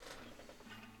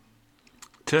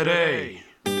Today,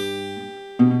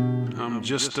 I'm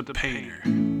just a painter,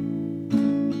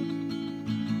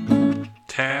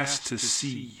 tasked to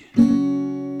see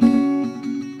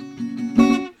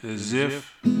as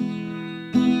if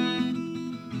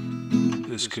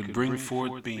this could bring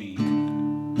forth being.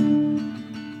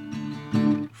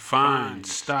 Find,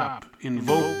 stop,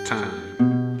 invoke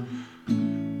time,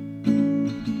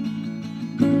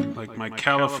 like my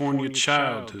California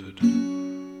childhood,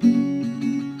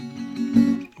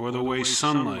 or the way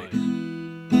sunlight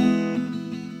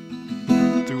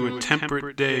through a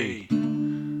temperate day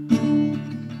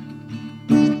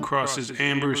crosses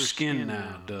amber skin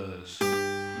now does.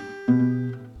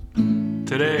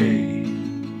 Today,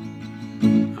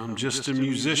 I'm just a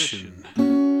musician,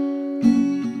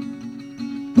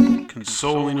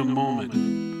 consoling a moment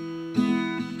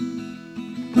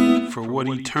for what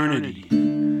eternity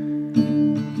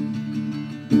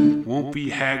won't be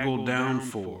haggled down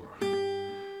for.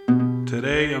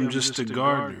 Today I'm just a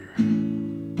gardener,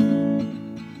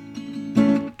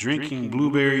 drinking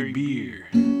blueberry beer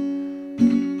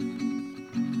and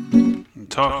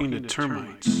talking to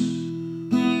termites,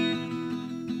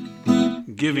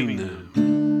 giving them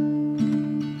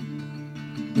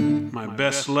my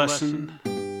best lesson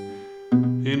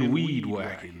in weed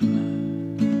whacking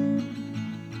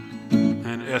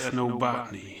and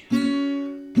ethnobotany.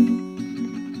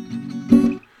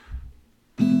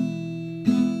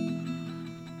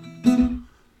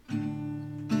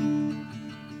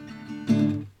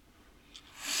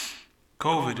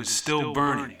 COVID is still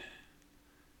burning.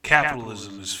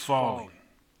 Capitalism is falling.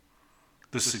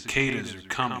 The cicadas are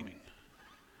coming.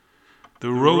 The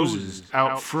roses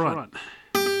out front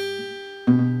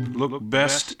look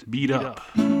best beat up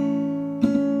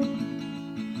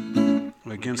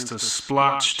against a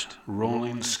splotched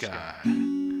rolling sky.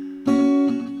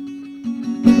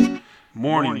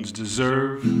 Mornings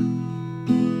deserve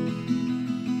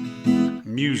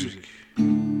music.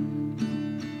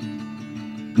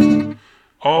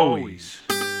 Always,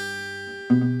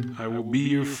 I will be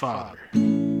your father.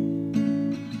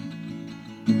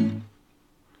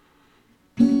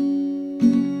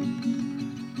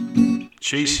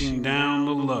 Chasing down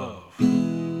the love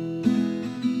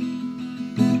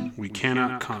we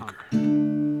cannot conquer.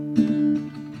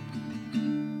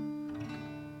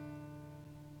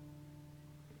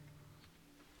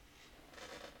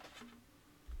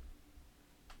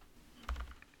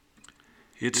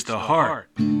 It's the heart,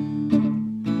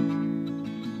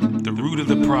 the root of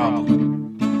the problem.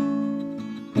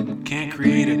 Can't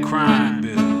create a crime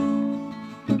bill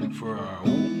for our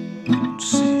old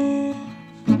sins.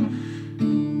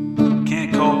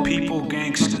 Can't call people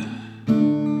gangsta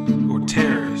or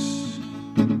terrorists.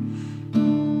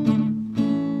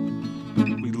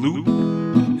 We loot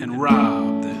and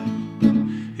rob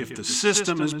them. If the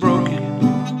system is broken,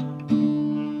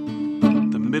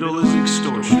 the middle is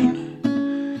extortion.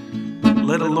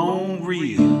 Let alone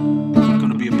real.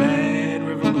 Gonna be a bad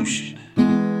revolution.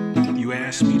 You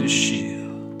asked me to shield.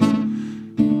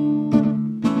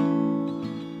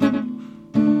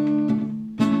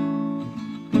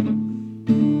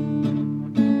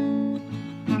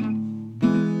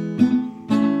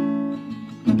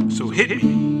 So hit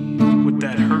me with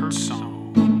that hurt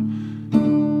song.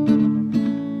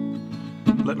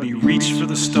 Let me reach for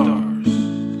the stars.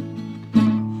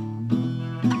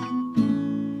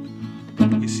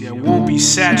 I won't be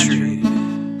saturated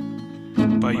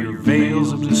by your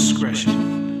veils of discretion.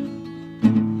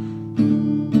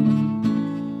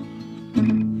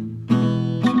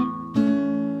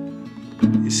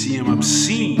 You see, I'm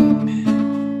obscene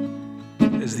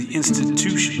as the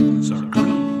institutions are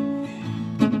clean.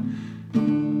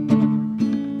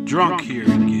 Drunk here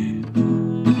again,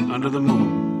 under the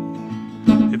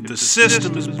moon. If the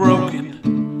system is broken,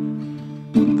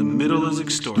 the middle is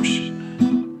extortion.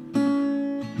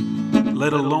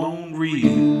 Let alone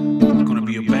real. Gonna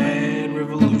be a bad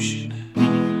revolution.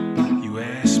 You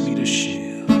asked me to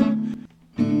shield.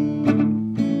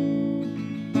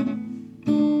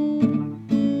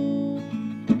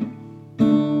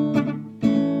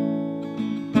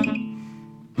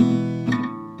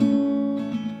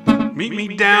 Meet me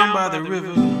down by the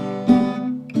river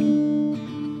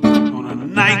on a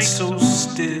night so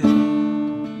still.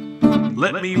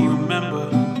 Let me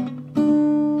remember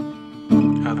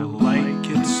how the light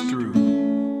gets through.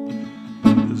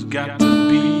 There's got to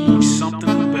be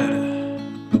something better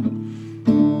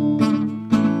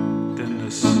than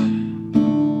this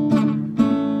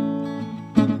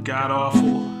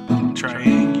god-awful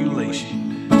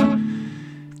triangulation.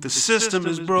 If the system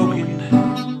is broken,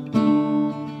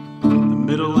 the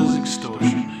middle is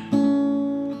extortion.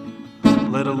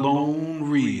 Let let alone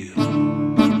real.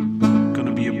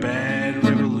 Gonna be a bad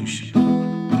revolution.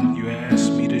 You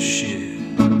asked me to share.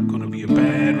 Gonna be a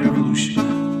bad revolution.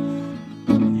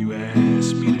 You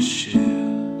asked me to share.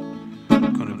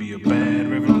 Gonna be a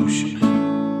bad revolution.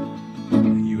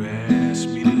 You asked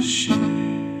me to share.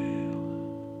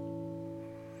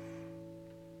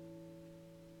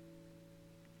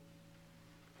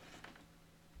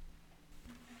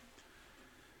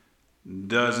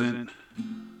 Doesn't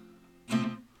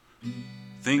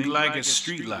think like a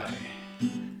streetlight,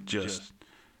 just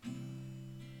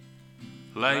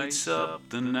lights up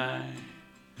the night.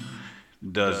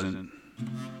 Doesn't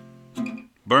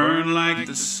burn like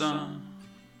the sun,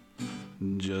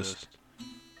 just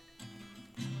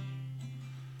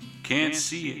can't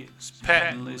see it, it's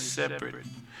patently separate.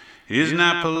 Is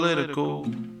not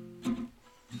political,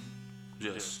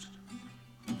 just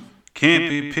can't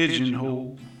be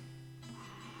pigeonholed.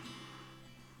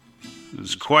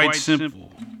 It's quite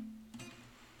simple.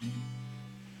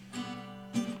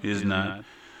 Is not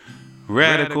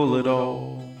radical at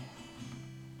all.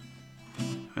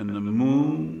 And the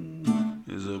moon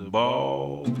is a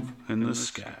ball in the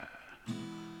sky.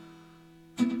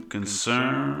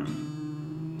 Concern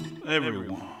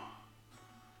everyone.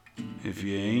 If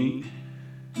you ain't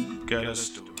got a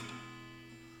story,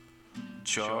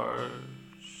 charge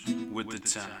with the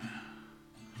time.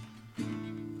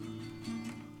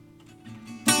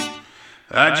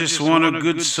 I just want a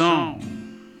good song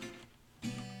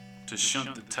to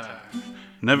shunt the tide.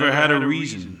 Never had a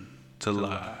reason to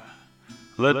lie.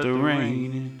 Let the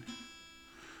rain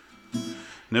in.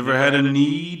 Never had a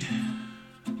need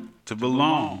to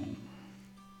belong.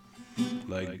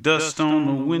 Like dust on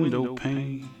the window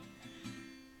pane.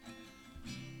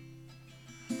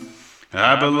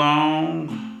 I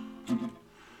belong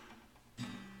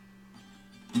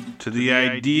to the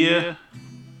idea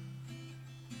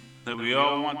that we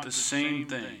all want the same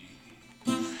thing.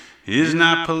 Is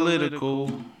not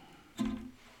political,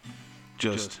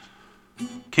 just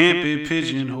can't be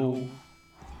pigeonholed.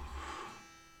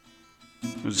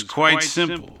 It's quite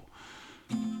simple.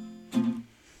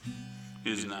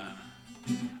 Is not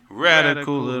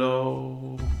radical at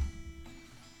all.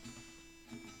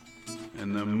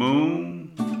 And the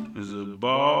moon is a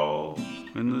ball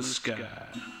in the sky.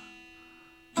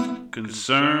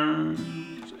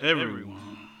 Concerns everyone.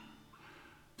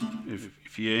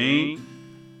 If you ain't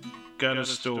got a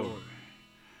story,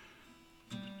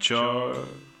 charge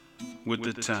with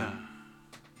the time.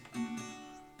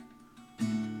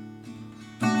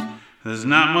 There's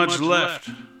not much left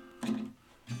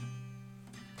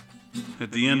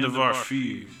at the end of our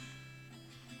fears.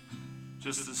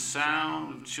 Just the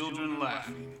sound of children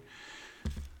laughing.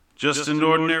 Just an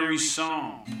ordinary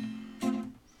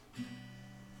song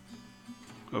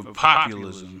of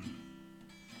populism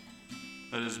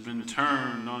that has been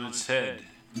turned on its head,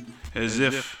 as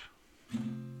if,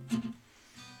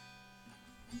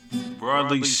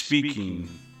 broadly speaking,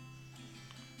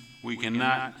 we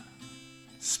cannot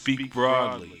speak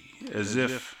broadly, as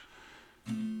if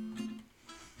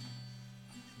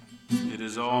it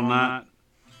is all not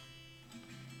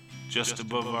just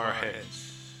above our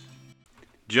heads.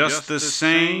 Just the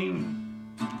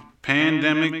same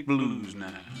pandemic blues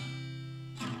now,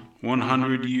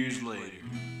 100 years later.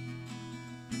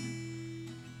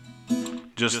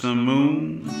 Just the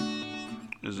moon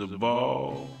is a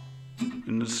ball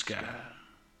in the sky.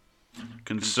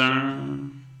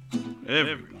 Concern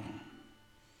everyone.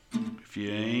 If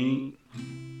you ain't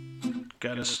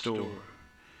got a story,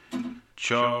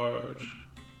 charge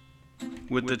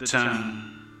with the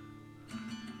time.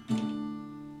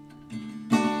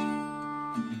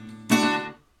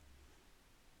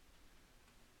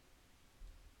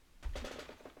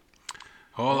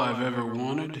 All I've ever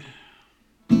wanted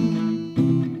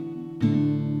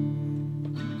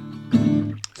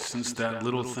since that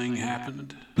little thing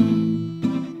happened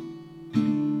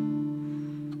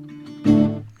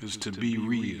is to be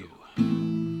real.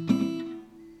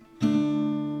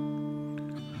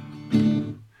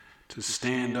 To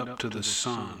stand up to the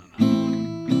sun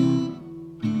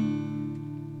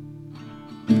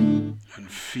and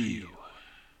feel.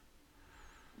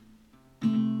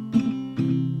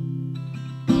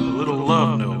 A little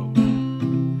love note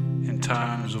in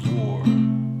times of war.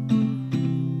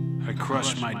 I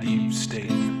crush my deep state,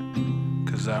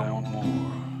 'cause I want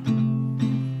more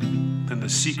than the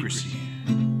secrecy,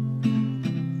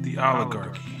 the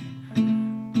oligarchy,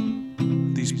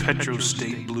 these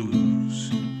Petrostate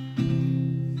blues,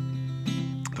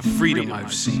 the freedom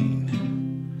I've seen,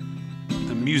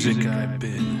 the music I've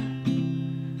been,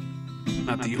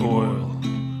 not the oil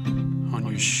on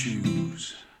your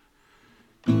shoes.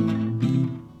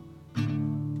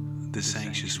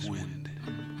 anxious wind.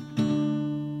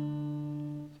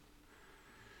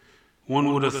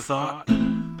 One would have thought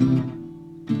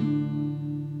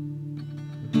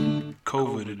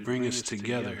COVID would bring us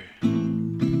together.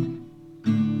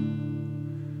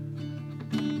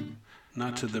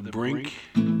 Not to the brink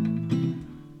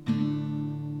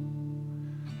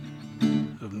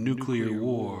of nuclear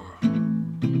war.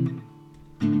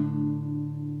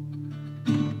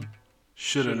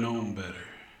 Should have known better.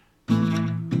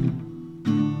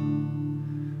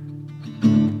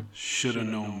 Should have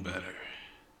known better.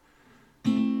 A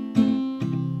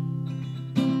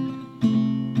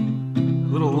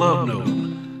little love note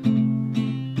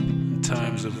in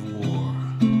times of war.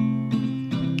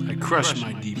 I crush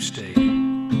my deep state,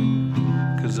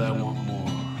 'cause I want more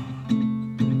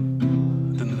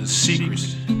than the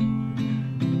secrecy,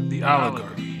 the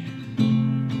oligarchy,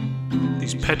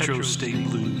 these Petrostate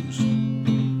blues,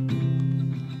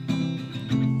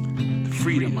 the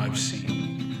freedom I've seen,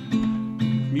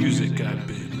 music I've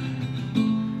been,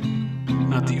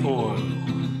 not the oil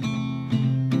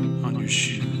on your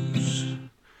shoes.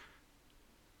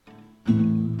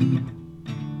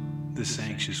 This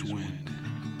anxious wind.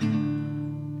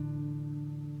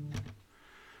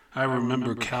 I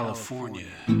remember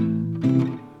California.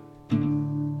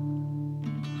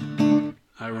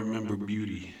 I remember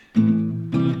beauty.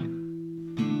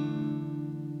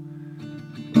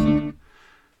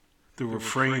 The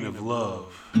refrain of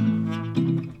love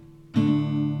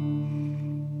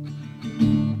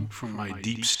from my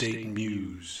deep state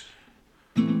muse.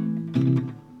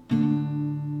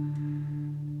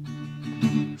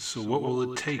 So what will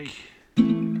it take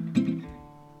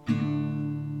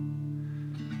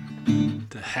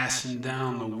to hasten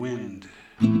down the wind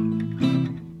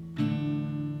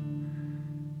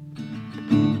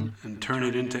and turn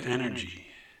it into energy?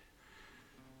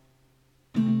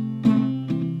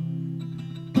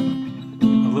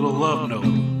 A little love note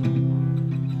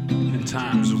in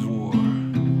times of war.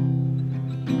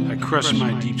 I crush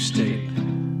my deep state,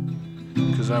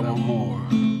 'cause I want more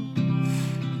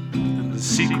than the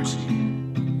secrecy,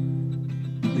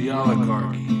 the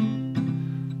oligarchy,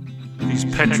 these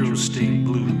Petrostate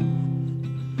blue,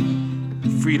 the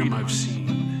freedom I've seen,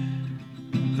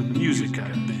 the music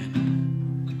I've been,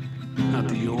 not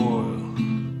the oil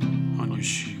on your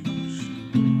shoes.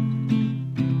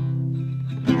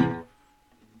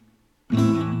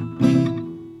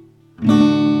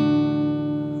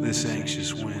 This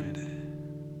anxious wind.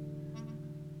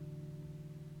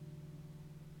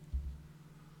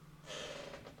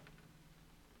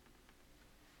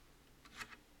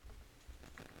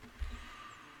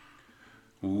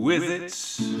 With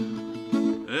its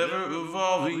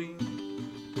ever-evolving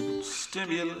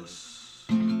stimulus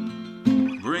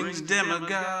brings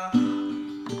demagogue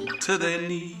to their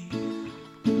knees,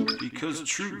 because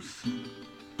truth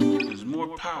is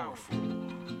more powerful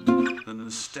than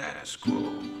the status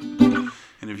quo.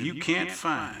 And if you can't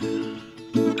find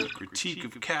a critique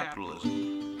of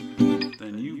capitalism,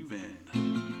 then you've been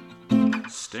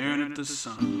staring at the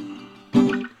sun.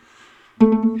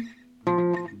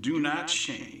 Do not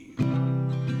shame,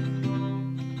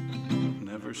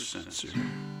 never censor.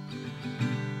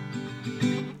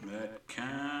 That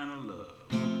kind of love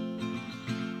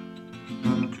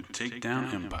could take down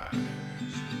empires.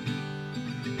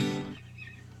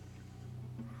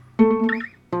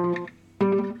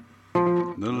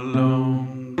 The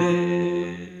long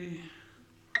day,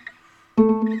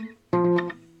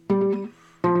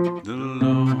 the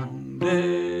long day.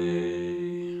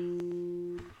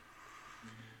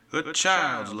 A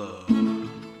child's love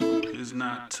is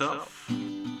not tough,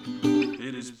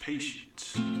 it is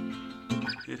patient,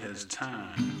 it has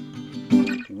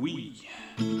time. We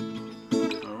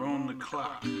are on the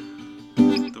clock,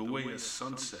 the way a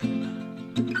sunset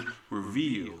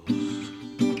reveals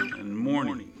and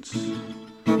mornings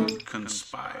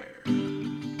conspire.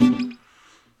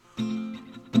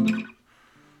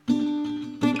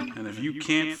 And if you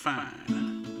can't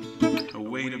find a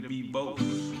way to be both,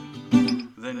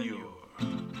 then you're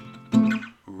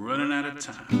running out of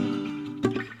time.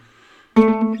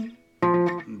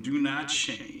 Do not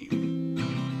shame,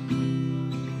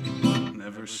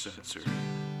 never censor.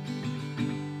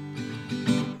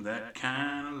 That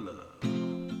kind of love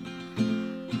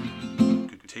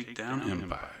could take down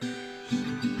empires.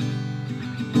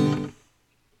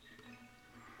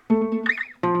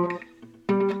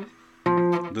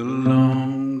 The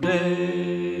long day,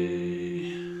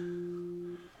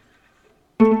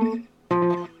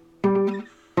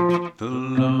 the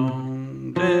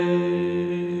long day.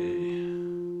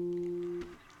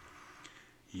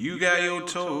 You got your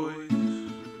toys,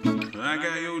 I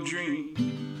got your dreams.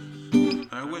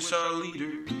 I wish our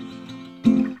leaders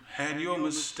had your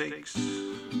mistakes,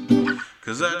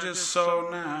 'cause I just saw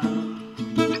now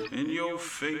in your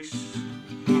face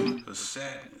the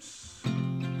sadness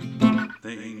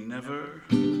they ain't never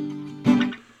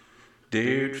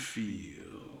dared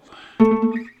feel.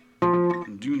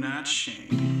 Do not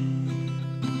shame,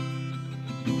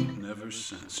 never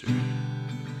censor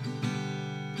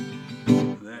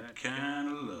that kind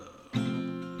of love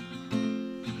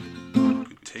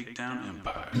could take down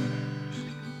empires.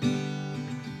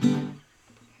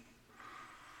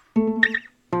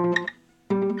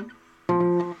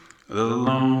 The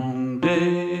long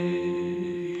day,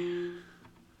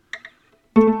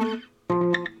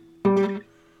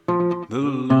 the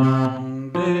long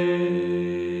day.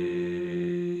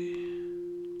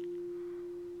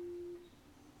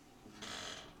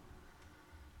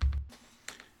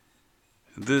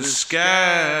 The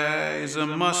sky's a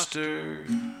mustard,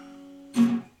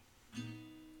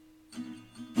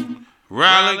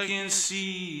 rollicking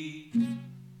sea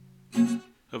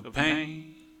of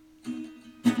pain.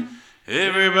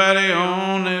 Everybody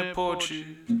on their porches,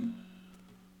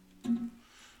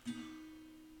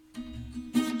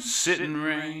 sit in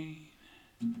rain.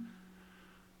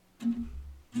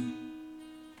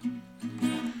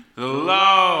 The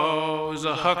law is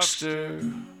a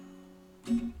huckster,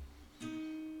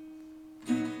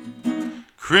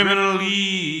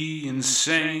 criminally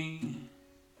insane.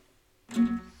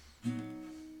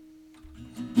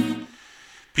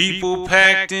 People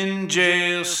packed in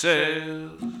jail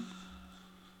cells,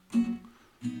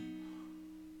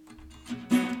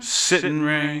 sit in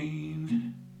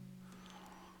rain.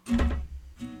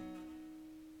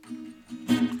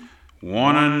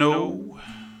 Wanna know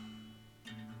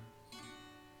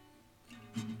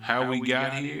how we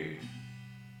got here?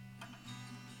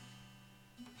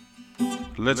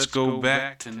 Let's go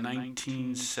back to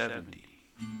 1970,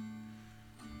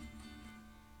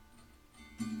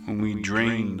 when we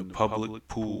drained the public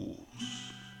pools.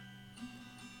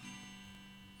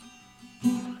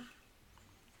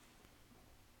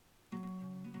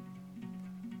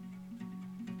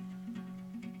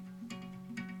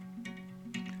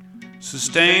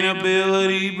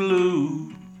 Sustainability blues.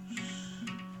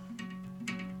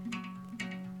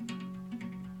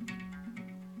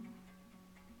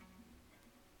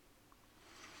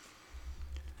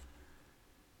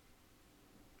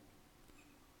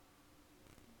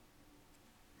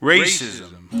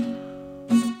 Racism.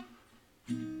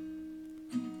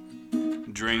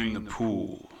 Drain the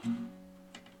pool.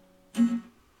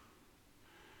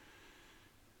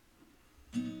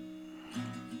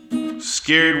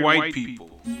 Scared white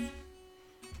people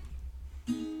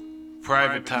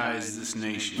privatize this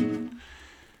nation.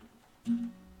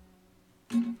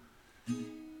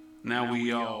 Now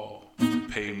we all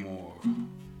pay more.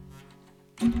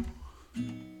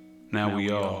 Now we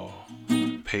all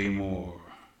pay more.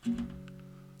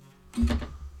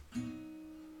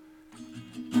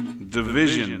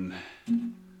 Division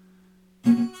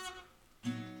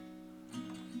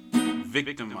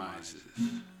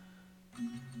victimizes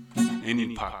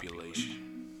any population.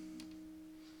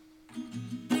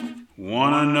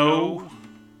 Wanna know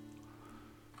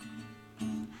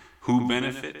who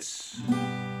benefits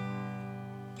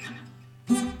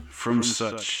from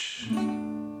such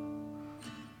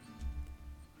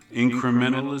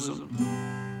incrementalism?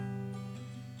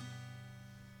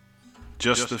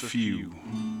 Just a few.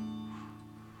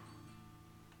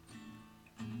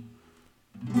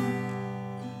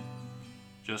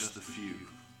 Just a few.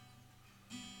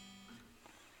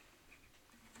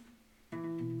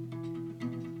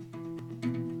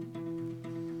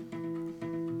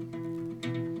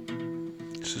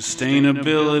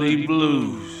 Sustainability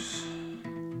blues.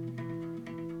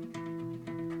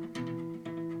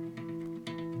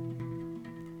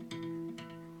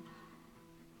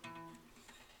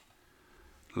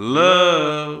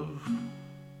 Love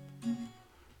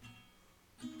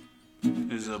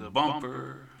is a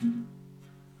bumper,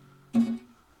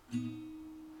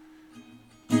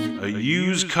 a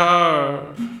used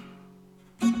car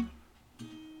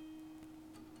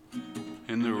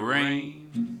in the rain.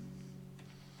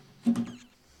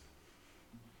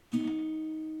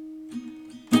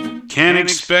 Can't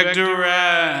expect a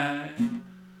ride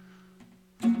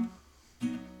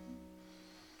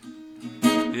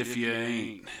if you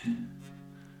ain't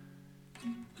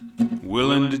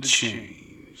willing to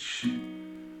change.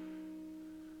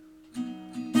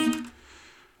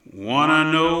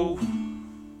 Wanna know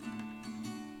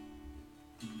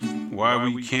why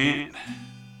we can't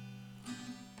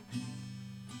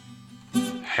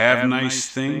have nice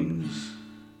things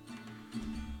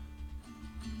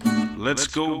Let's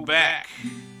go back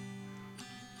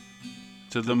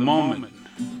to the moment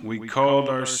we called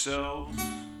ourselves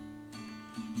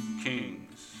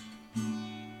kings.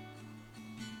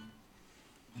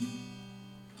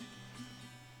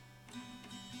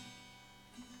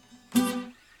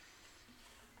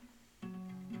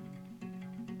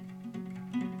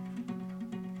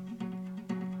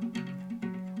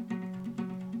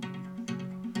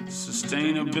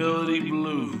 Sustainability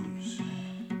blues.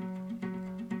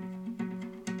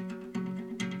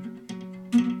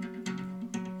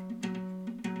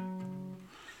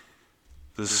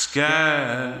 The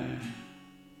sky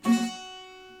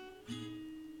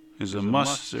is a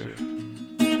muster,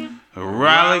 a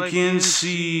rollicking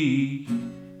sea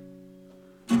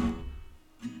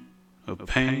of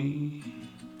pain.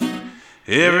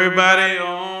 Everybody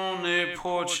on their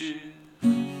porches,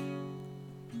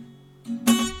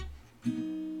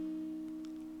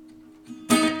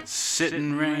 sit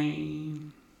in rain.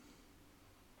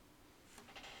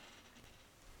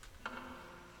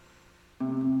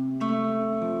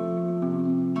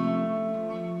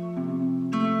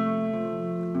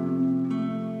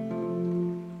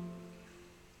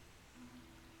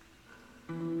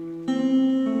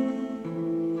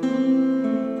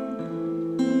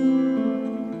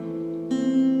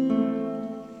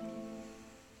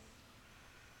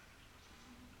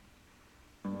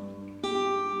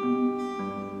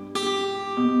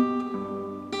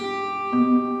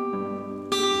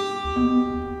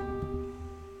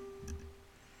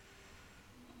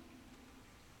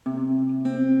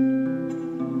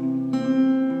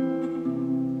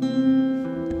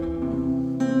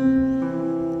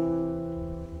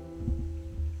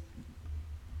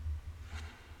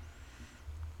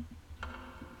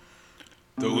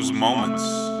 Those moments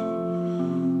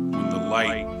when the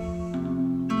light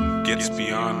gets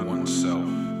beyond oneself.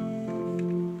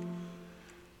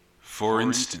 For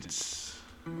instance,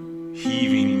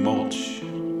 heaving mulch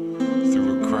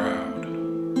through a crowd,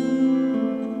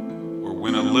 or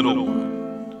when a little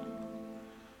one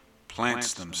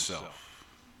plants themselves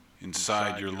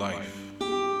inside your life.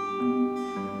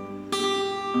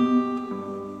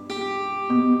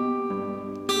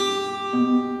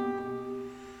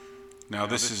 Now,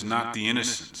 this is not the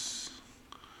innocence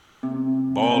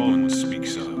Baldwin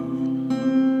speaks of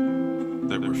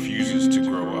that refuses to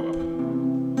grow up.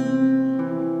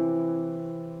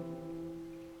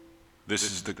 This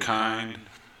is the kind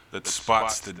that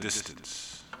spots the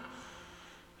distance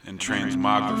and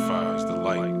transmogrifies the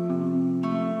light.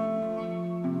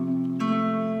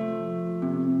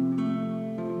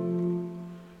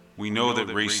 We know that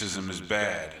racism is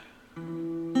bad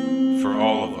for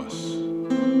all of us,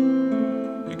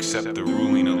 except the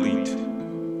ruling elite.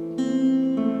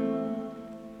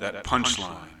 That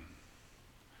punchline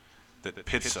that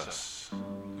pits us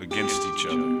against each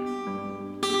other.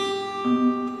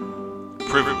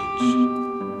 Privilege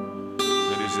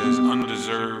that is as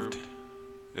undeserved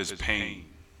as pain.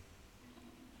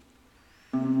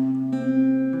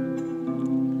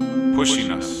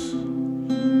 Pushing us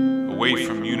away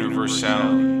from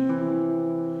universality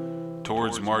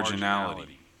towards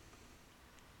marginality.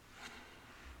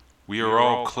 We are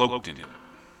all cloaked in it,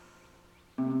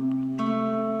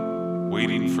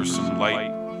 waiting for some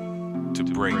light to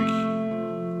break.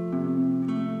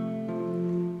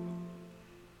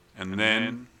 And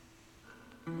then,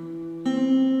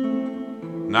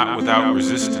 not without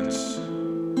resistance,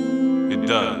 it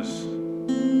does.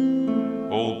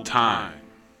 Old time,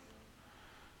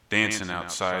 dancing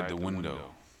outside the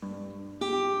window.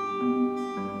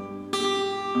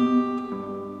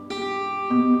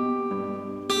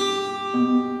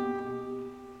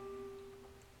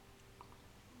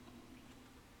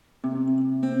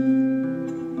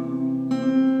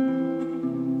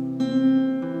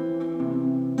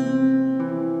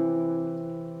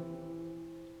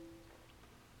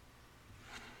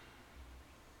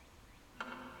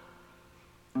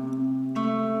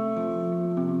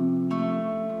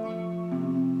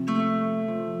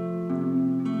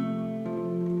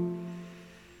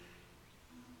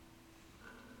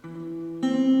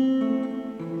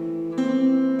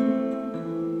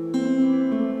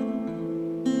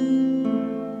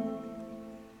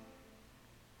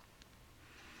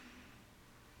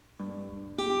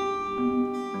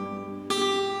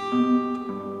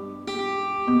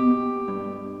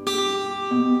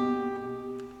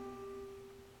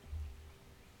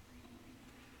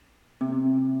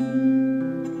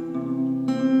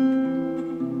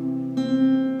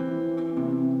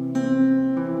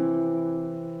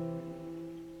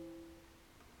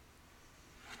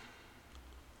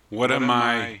 What am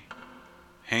I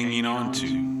hanging on to?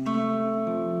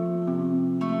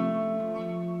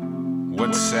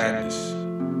 What sadness,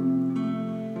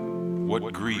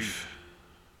 what grief.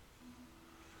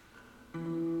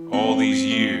 All these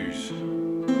years,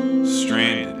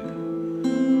 stranded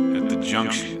at the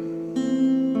junction.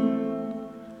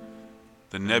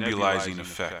 The nebulizing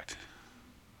effect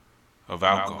of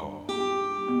alcohol.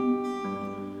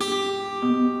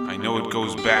 I know it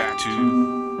goes back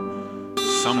to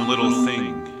some little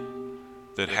thing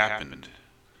that happened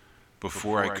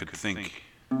before I could think,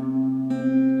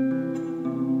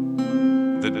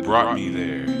 that brought me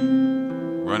there,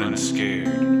 running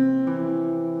scared,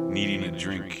 needing a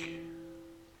drink.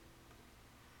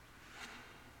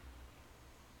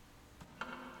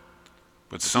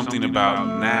 But something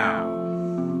about now,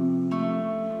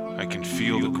 I can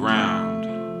feel the ground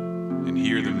and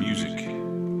hear the music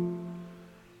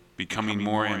becoming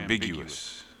more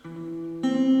ambiguous,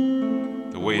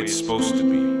 the way it's supposed to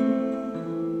be.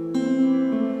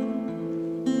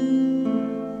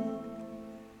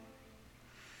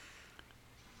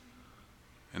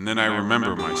 And then I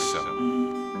remember myself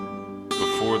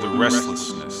before the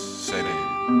restlessness set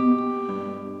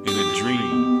in a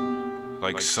dream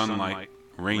like sunlight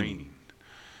raining,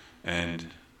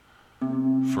 and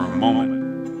for a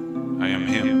moment I am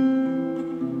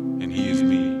him and he is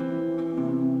me.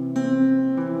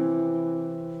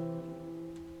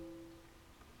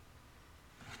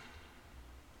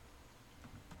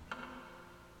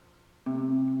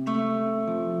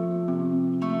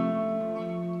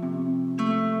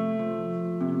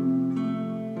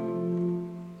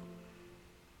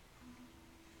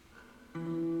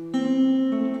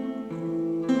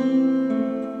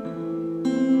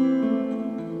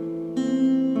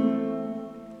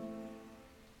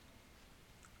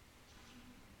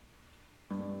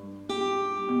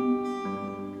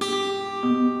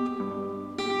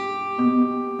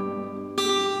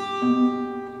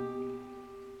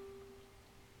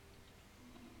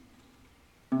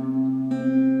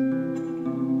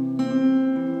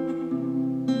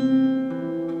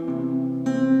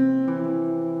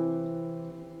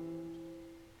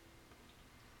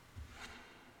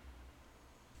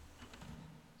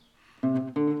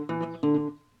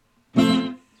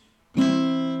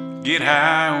 Get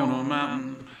high on a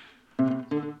mountain,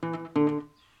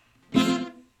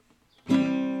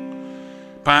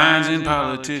 pines and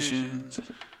politicians,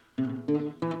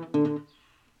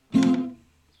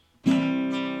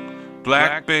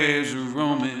 black bears are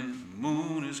roaming, the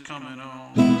moon is coming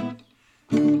on.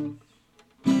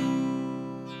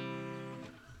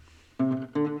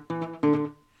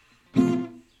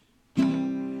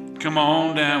 Come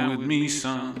on down with me,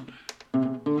 son.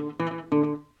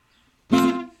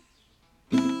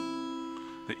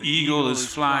 The eagle is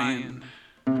flying.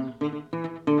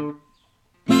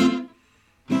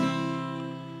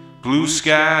 Blue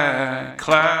sky,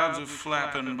 clouds are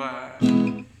flapping by.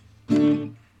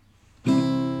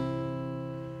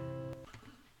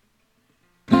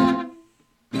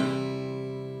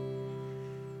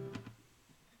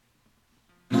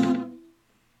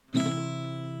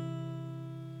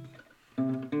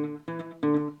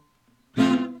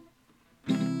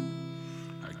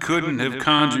 I couldn't have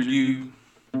conjured you,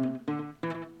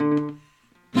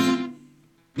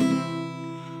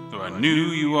 though I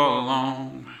knew you all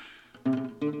along.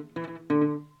 And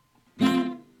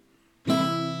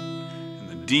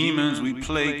the demons we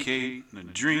placate, and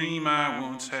the dream I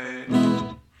once had.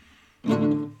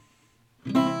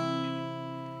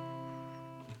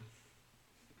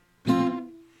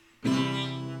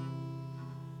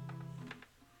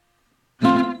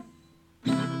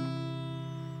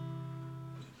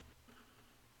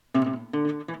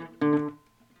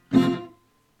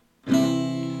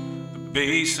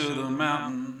 Base of the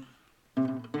mountain,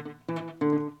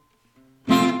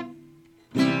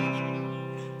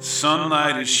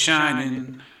 sunlight is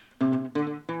shining.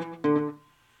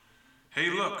 Hey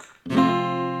look,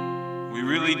 we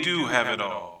really do have it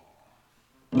all.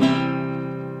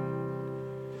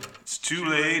 It's too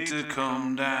late to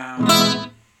come down.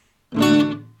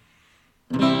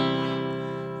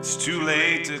 It's too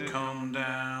late to come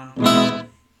down.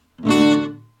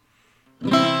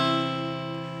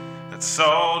 That's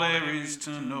all there is to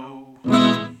know.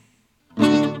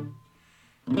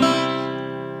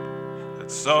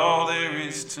 That's all there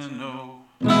is to know.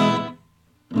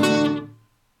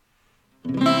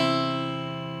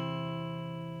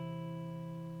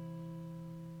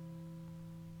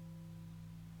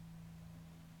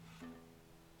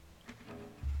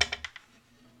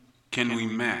 Can we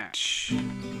match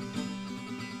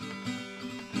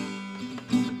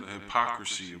the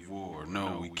hypocrisy of war?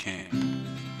 No, we can't.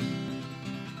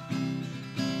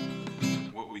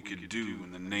 What we could do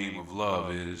in the name of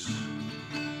love is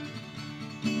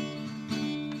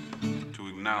to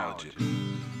acknowledge it.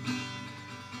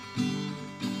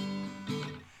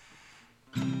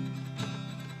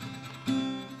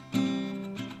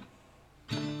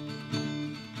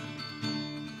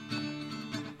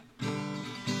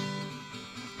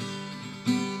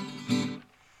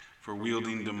 For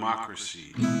wielding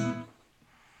democracy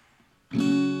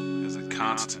as a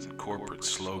constant corporate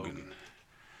slogan,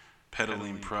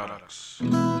 peddling products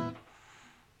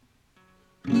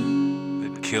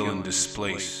that kill and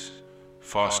displace,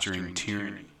 fostering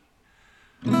tyranny,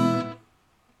 like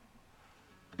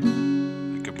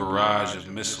a barrage of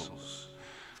missiles,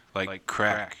 like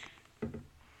crack.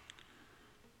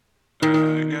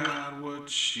 I got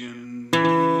what you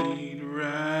need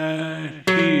right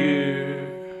here.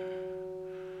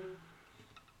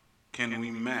 Can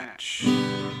we match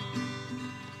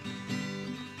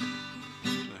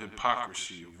the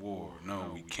hypocrisy of war?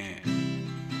 No, we can't.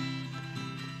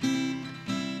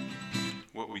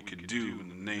 What we could do in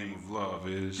the name of love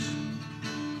is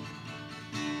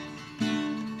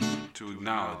to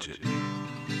acknowledge it.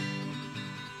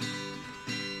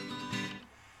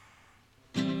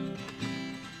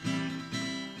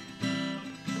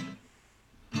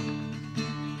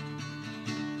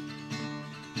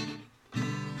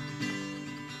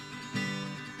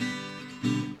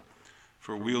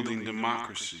 For wielding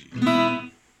democracy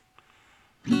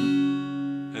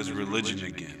as religion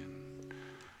again,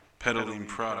 peddling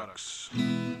products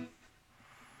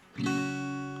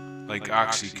like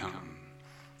Oxycontin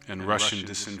and Russian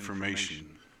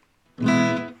disinformation.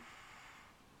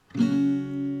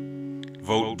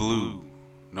 Vote blue,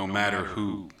 no matter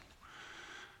who,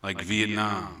 like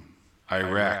Vietnam,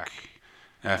 Iraq,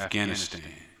 Afghanistan.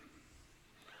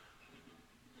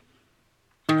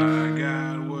 I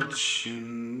got what you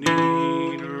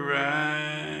need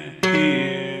right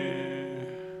here.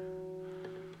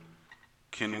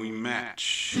 Can we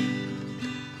match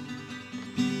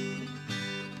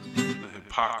the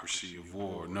hypocrisy of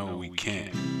war? No, we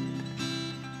can't.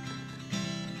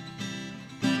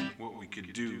 What we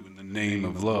could do in the name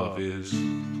of love is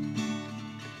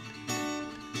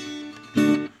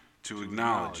to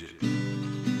acknowledge it.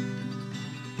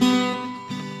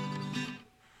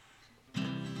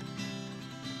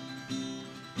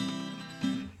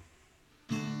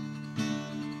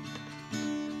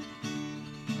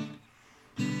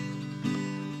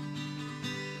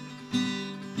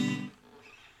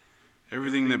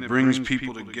 Everything that brings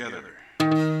people together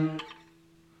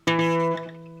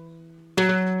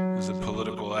is a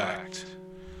political act.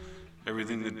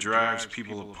 Everything that drives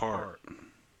people apart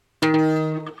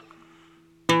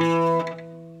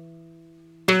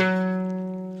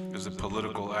is a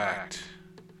political act.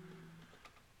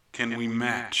 Can we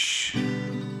match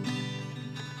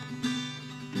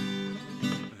the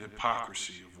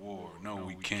hypocrisy of war? No,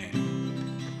 we can't.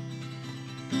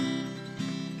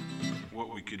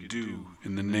 What we could do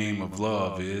in the name of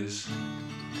love is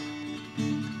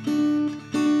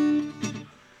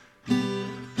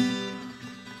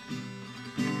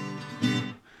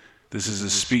this is a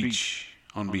speech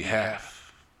on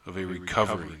behalf of a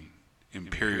recovering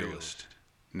imperialist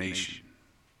nation.